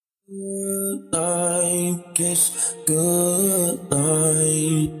Good night, kiss, good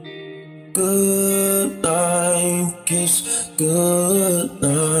night. Good night, kiss, good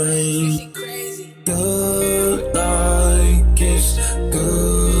night. Good night, kiss,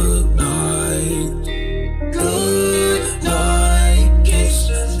 good night. Good night, kiss,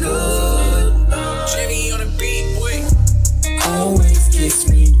 good night. Jenny on the beat, boy. Always kiss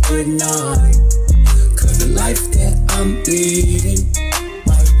me good night. Cause the life that I'm leading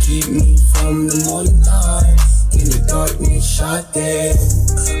might keep me from the morning light. In the darkness, shot dead.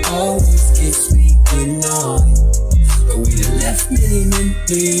 Always kiss me good night. But we done left many men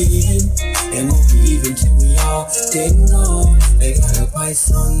bleeding, and won't be even till we all dead and gone. They got a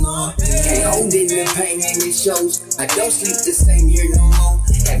price on our head. Can't hold in the pain and it shows. I don't sleep the same here no more.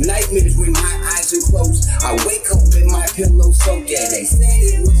 Have nightmares when my eyes are closed. I wake up with my pillow soaked. Yeah, they said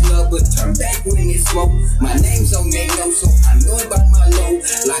it was love, but turn back when it's smoke. My name's on their nose, so I know about my low.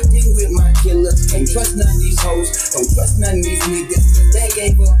 Locked in with my killers. Can't trust none of these hoes. Don't trust none of these niggas, cause they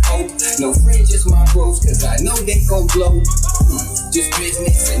gave up hope. No friends, just my bros, cause I know they gon' blow. Just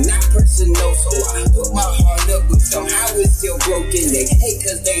business and not personal, so I put my heart up, but somehow it's still broken. They hate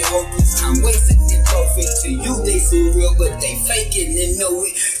cause they hopeless. I'm wasting it perfect. To you they seem real, but they faking and know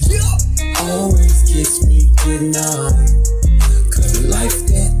it. Yeah. Always kiss me good night. Cause the life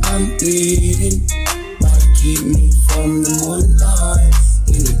that I'm leading might keep me from the morning light.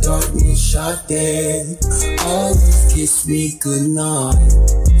 In the darkness, shot dead. Always kiss me good night.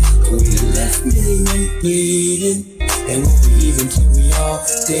 We done left many men bleeding, and won't be even till we all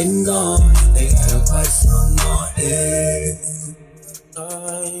dead and gone. They got a price on our head.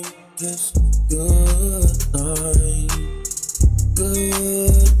 Night, kiss, good night.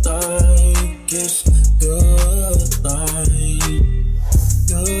 Good night, kiss, good night.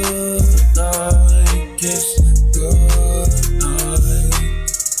 Good night, kiss, good night.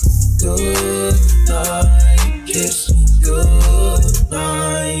 Good night, kiss.